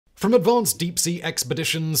From advanced deep-sea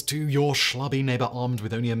expeditions to your schlubby neighbor armed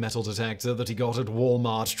with only a metal detector that he got at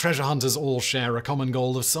Walmart, treasure hunters all share a common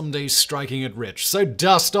goal of someday striking it rich. So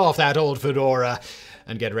dust off that old fedora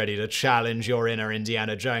and get ready to challenge your inner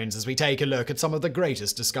Indiana Jones as we take a look at some of the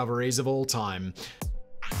greatest discoveries of all time.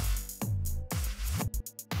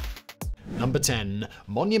 Number 10.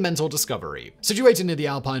 Monumental discovery. Situated near the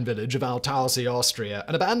Alpine village of Altaussee, Austria,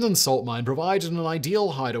 an abandoned salt mine provided an ideal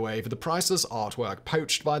hideaway for the priceless artwork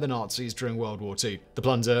poached by the Nazis during World War II. The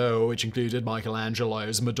plunder, which included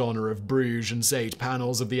Michelangelo's Madonna of Bruges and 8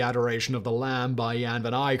 panels of the Adoration of the Lamb by Jan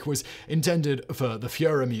van Eyck, was intended for the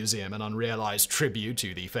Führer Museum, an unrealized tribute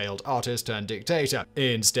to the failed artist turned dictator.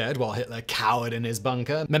 Instead, while Hitler cowered in his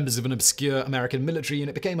bunker, members of an obscure American military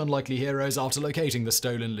unit became unlikely heroes after locating the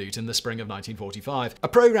stolen loot in the spring of 1945. A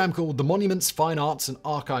program called the Monuments, Fine Arts and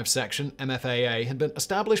Archives Section, MFAA, had been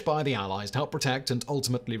established by the Allies to help protect and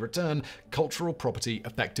ultimately return cultural property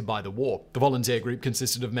affected by the war. The volunteer group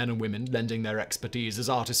consisted of men and women lending their expertise as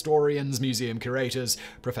art historians, museum curators,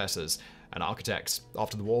 professors, and architects.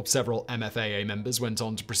 After the war, several MFAA members went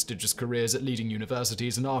on to prestigious careers at leading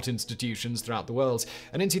universities and art institutions throughout the world,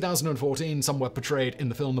 and in 2014 some were portrayed in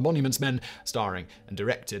the film The Monuments Men, starring and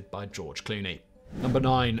directed by George Clooney. Number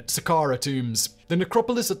 9. Saqqara tombs. The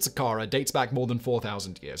necropolis at Saqqara dates back more than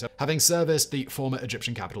 4,000 years, having serviced the former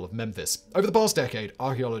Egyptian capital of Memphis. Over the past decade,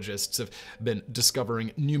 archaeologists have been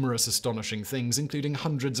discovering numerous astonishing things, including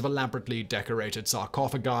hundreds of elaborately decorated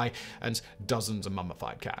sarcophagi and dozens of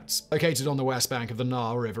mummified cats. Located on the west bank of the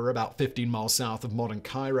Nile River, about 15 miles south of modern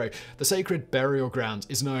Cairo, the sacred burial ground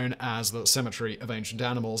is known as the Cemetery of Ancient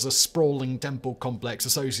Animals, a sprawling temple complex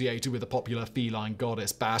associated with the popular feline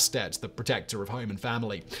goddess Bastet, the protector of home and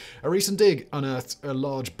family. A recent dig unearthed a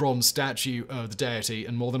large bronze statue of the deity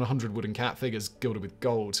and more than 100 wooden cat figures gilded with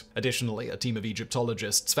gold. Additionally, a team of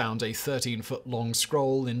Egyptologists found a 13-foot-long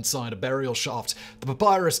scroll inside a burial shaft. The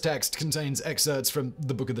papyrus text contains excerpts from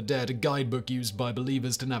the Book of the Dead, a guidebook used by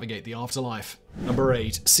believers to navigate the afterlife. Number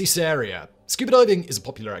 8. Caesarea. Scuba diving is a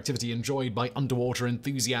popular activity enjoyed by underwater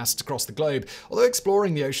enthusiasts across the globe. Although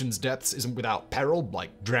exploring the ocean's depths isn't without peril,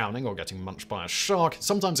 like drowning or getting munched by a shark,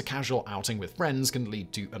 sometimes a casual outing with friends can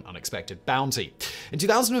lead to an unexpected bounty. In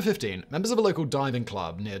 2015, members of a local diving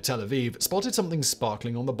club near Tel Aviv spotted something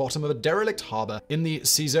sparkling on the bottom of a derelict harbor in the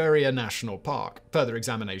Caesarea National Park. Further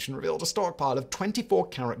examination revealed a stockpile of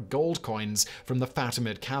 24-karat gold coins from the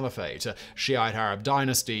Fatimid Caliphate, a Shiite Arab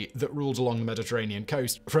dynasty that ruled along the Mediterranean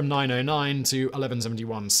coast from 909 to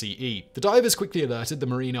 1171 CE. The divers quickly alerted the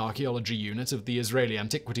Marine Archaeology Unit of the Israeli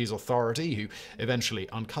Antiquities Authority, who eventually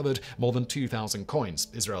uncovered more than 2,000 coins,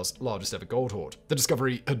 Israel's largest ever gold hoard. The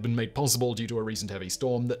discovery had been made possible due to a recent heavy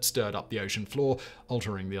storm that stirred up the ocean floor,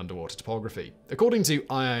 altering the underwater topography. According to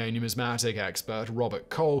IAA numismatic expert Robert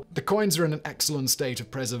Cole, the coins are in an excellent state of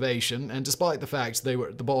preservation, and despite the fact they were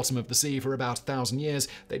at the bottom of the sea for about 1,000 years,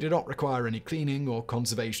 they did not require any cleaning or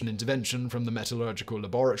conservation intervention from the metallurgical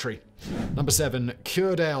laboratory. Number 7.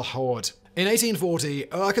 Curedale Hoard. In 1840,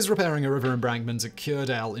 workers repairing a river embankment at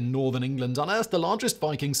Curedale in northern England unearthed the largest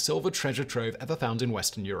Viking silver treasure trove ever found in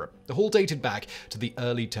Western Europe. The haul dated back to the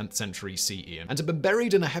early 10th century CE and had been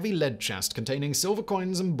buried in a heavy lead chest containing silver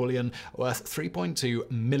coins and bullion worth $3.2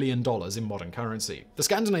 million in modern currency. The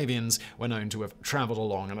Scandinavians were known to have travelled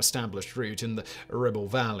along an established route in the Ribble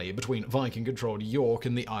Valley between Viking-controlled York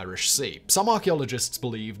and the Irish Sea. Some archaeologists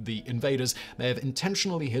believe the invaders may have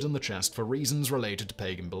intentionally hidden the chest for reasons related to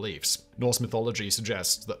pagan beliefs. Norse mythology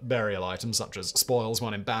suggests that burial items such as spoils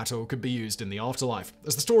won in battle could be used in the afterlife.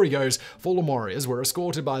 As the story goes, fallen warriors were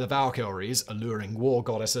escorted by the Valkyries, alluring war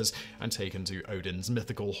goddesses, and taken to Odin's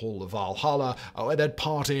mythical Hall of Valhalla, where they'd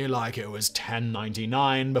party like it was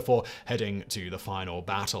 1099 before heading to the final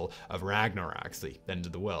battle of Ragnarok, the end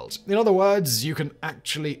of the world. In other words, you can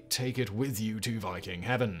actually take it with you to Viking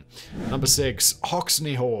heaven. Number 6.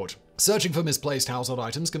 Hoxne Hoard. Searching for misplaced household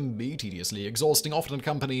items can be tediously exhausting, often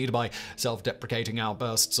accompanied by self-deprecating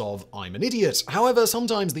outbursts of "I'm an idiot." However,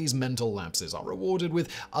 sometimes these mental lapses are rewarded with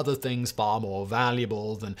other things far more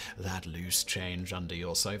valuable than that loose change under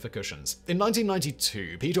your sofa cushions. In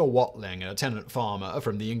 1992, Peter Watling, a tenant farmer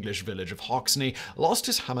from the English village of Hoxne, lost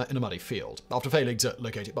his hammer in a muddy field. After failing to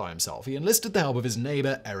locate it by himself, he enlisted the help of his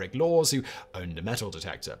neighbour Eric Laws, who owned a metal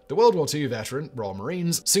detector. The World War II veteran, Royal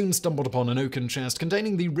Marines, soon stumbled upon an oaken chest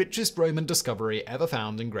containing the richest largest Roman discovery ever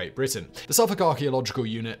found in Great Britain. The Suffolk Archaeological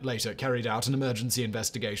Unit later carried out an emergency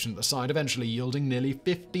investigation at the site, eventually yielding nearly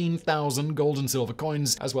 15,000 gold and silver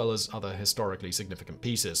coins, as well as other historically significant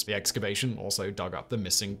pieces. The excavation also dug up the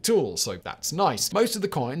missing tool, so that's nice. Most of the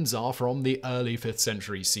coins are from the early 5th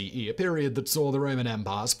century CE, a period that saw the Roman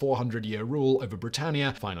Empire's 400-year rule over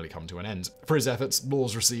Britannia finally come to an end. For his efforts,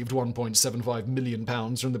 Laws received £1.75 million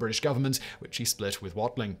from the British government, which he split with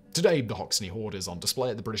Watling. Today, the Hoxne hoard is on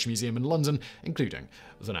display at the British Museum in London, including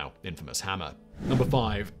the now infamous hammer. Number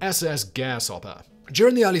 5. SS Gersopper.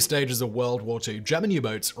 During the early stages of World War II, German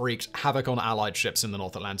U-boats wreaked havoc on Allied ships in the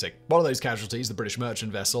North Atlantic. One of those casualties, the British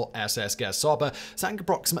merchant vessel SS Gersopper, sank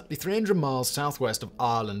approximately 300 miles southwest of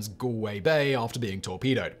Ireland's Galway Bay after being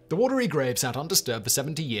torpedoed. The watery grave sat undisturbed for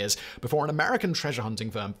 70 years before an American treasure hunting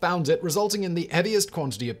firm found it, resulting in the heaviest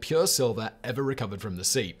quantity of pure silver ever recovered from the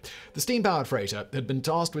sea. The steam-powered freighter had been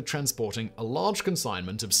tasked with transporting a large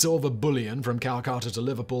consignment of silver bullion from Calcutta to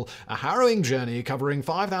Liverpool, a harrowing journey covering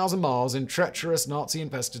 5,000 miles in treacherous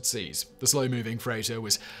Nazi-infested seas. The slow-moving freighter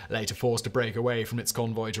was later forced to break away from its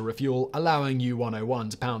convoy to refuel, allowing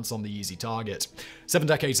U-101 to pounce on the easy target. 7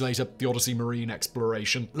 decades later, the Odyssey Marine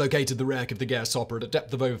Exploration located the wreck of the Gersopper at a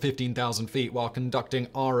depth of over 15,000 feet while conducting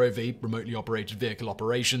ROV, remotely operated vehicle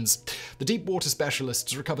operations. The deep water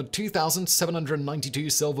specialists recovered 2,792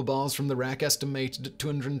 silver bars from the wreck, estimated at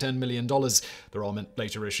 $210 million. The Royal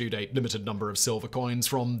later issued a limited number of silver coins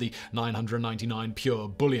from the 999 pure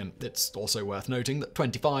bullion. It's also worth noting that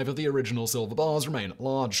 25 of the original silver bars remain at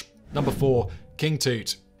large. Number 4. King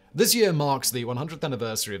Tut. This year marks the 100th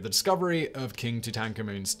anniversary of the discovery of King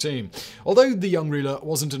Tutankhamun's tomb. Although the young ruler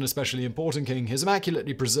wasn't an especially important king, his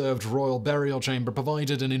immaculately preserved royal burial chamber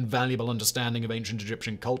provided an invaluable understanding of ancient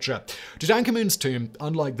Egyptian culture. Tutankhamun's tomb,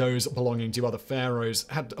 unlike those belonging to other pharaohs,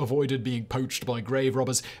 had avoided being poached by grave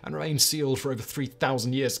robbers and remained sealed for over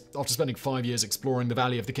 3,000 years. After spending 5 years exploring the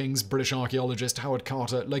Valley of the Kings, British archaeologist Howard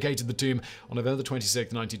Carter located the tomb on November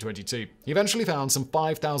 26, 1922. He eventually found some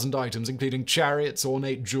 5,000 items, including chariots,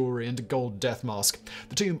 ornate jewelry, and a gold death mask.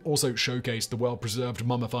 The tomb also showcased the well-preserved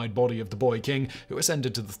mummified body of the boy king, who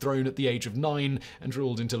ascended to the throne at the age of 9 and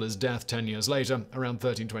ruled until his death 10 years later, around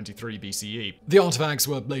 1323 BCE. The artifacts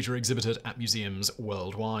were later exhibited at museums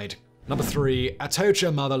worldwide. Number 3.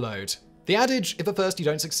 Atocha Motherlode. The adage, if at first you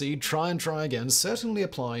don't succeed, try and try again, certainly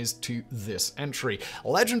applies to this entry.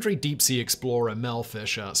 Legendary deep-sea explorer Mel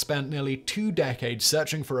Fisher spent nearly 2 decades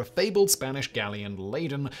searching for a fabled Spanish galleon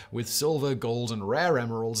laden with silver, gold, and rare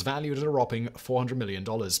emeralds valued at a whopping $400 million.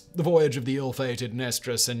 The voyage of the ill-fated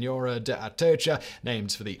Nuestra Senora de Atocha,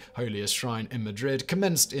 named for the holiest shrine in Madrid,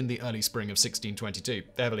 commenced in the early spring of 1622.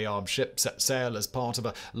 The heavily armed ship set sail as part of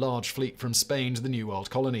a large fleet from Spain to the New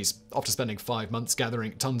World colonies. After spending 5 months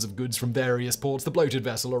gathering tons of goods from various ports, the bloated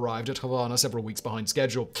vessel arrived at Havana several weeks behind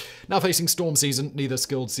schedule. Now facing storm season, neither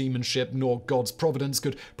skilled seamanship nor God's providence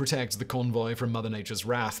could protect the convoy from Mother Nature's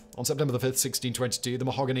wrath. On September 5, 1622, the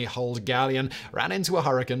mahogany-hulled galleon ran into a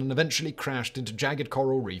hurricane and eventually crashed into jagged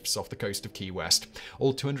coral reefs off the coast of Key West.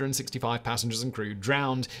 All 265 passengers and crew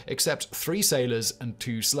drowned, except 3 sailors and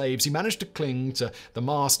 2 slaves who managed to cling to the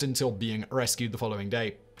mast until being rescued the following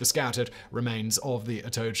day. The scattered remains of the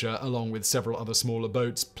Atocha, along with several other smaller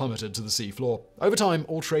boats, plummeted to the seafloor. Over time,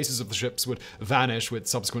 all traces of the ships would vanish with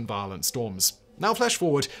subsequent violent storms. Now flash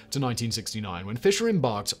forward to 1969, when Fisher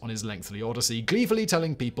embarked on his lengthy odyssey, gleefully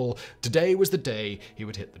telling people today was the day he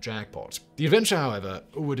would hit the jackpot. The adventure, however,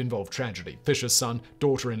 would involve tragedy. Fisher's son,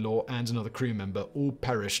 daughter-in-law, and another crew member all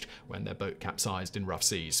perished when their boat capsized in rough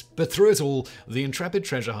seas. But through it all, the intrepid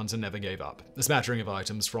treasure hunter never gave up. A smattering of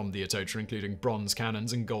items from the Atocha, including bronze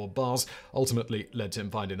cannons and gold bars, ultimately led to him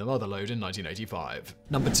finding the motherlode in 1985.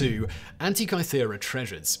 Number 2. Antikythera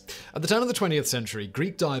treasures. At the turn of the 20th century,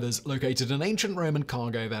 Greek divers located an ancient Roman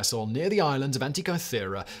cargo vessel near the island of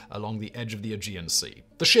Antikythera along the edge of the Aegean Sea.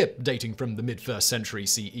 The ship, dating from the mid-1st century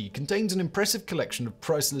CE, contained an impressive collection of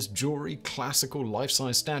priceless jewelry, classical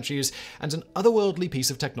life-size statues, and an otherworldly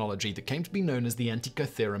piece of technology that came to be known as the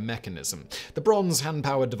Antikythera mechanism. The bronze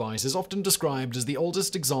hand-powered device is often described as the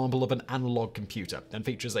oldest example of an analog computer and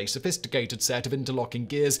features a sophisticated set of interlocking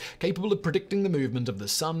gears capable of predicting the movement of the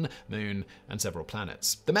sun, moon, and several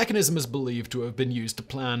planets. The mechanism is believed to have been used to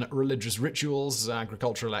plan religious rituals,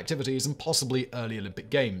 agricultural activities, and possibly early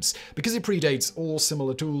Olympic Games. Because it predates all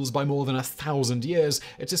similar tools by more than 1,000 years,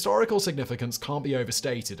 its historical significance can't be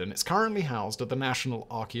overstated, and it's currently housed at the National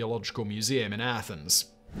Archaeological Museum in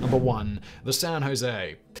Athens. Number 1. The San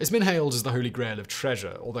Jose. It's been hailed as the holy grail of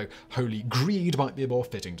treasure, although holy greed might be a more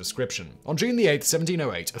fitting description. On June 8,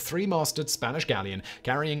 1708, a 3-masted Spanish galleon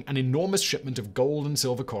carrying an enormous shipment of gold and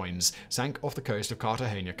silver coins sank off the coast of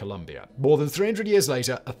Cartagena, Colombia. More than 300 years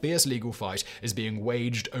later, a fierce legal fight is being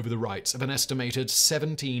waged over the rights of an estimated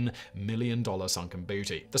 $17 million sunken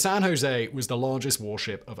booty. The San Jose was the largest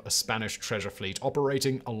warship of a Spanish treasure fleet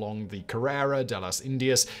operating along the Carrera de las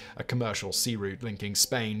Indias, a commercial sea route linking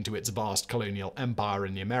Spain to its vast colonial empire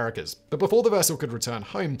in the Americas. But before the vessel could return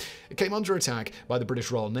home, it came under attack by the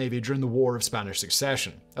British Royal Navy during the War of Spanish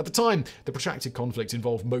Succession. At the time, the protracted conflict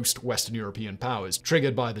involved most Western European powers,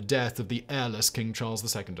 triggered by the death of the heirless King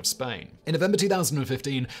Charles II of Spain. In November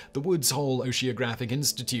 2015, the Woods Hole Oceanographic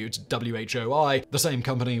Institute, WHOI, the same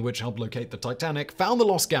company which helped locate the Titanic, found the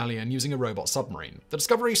lost galleon using a robot submarine. The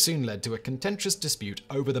discovery soon led to a contentious dispute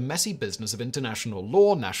over the messy business of international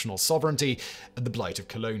law, national sovereignty, and the blight of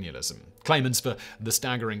colonialism. Claimants for the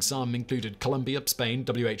staggering sum included Colombia, Spain,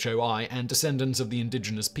 WHOI, and descendants of the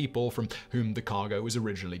indigenous people from whom the cargo was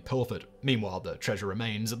originally pilfered. Meanwhile, the treasure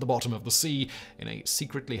remains at the bottom of the sea in a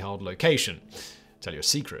secretly held location. Tell you a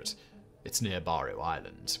secret, it's near Barrow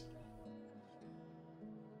Island.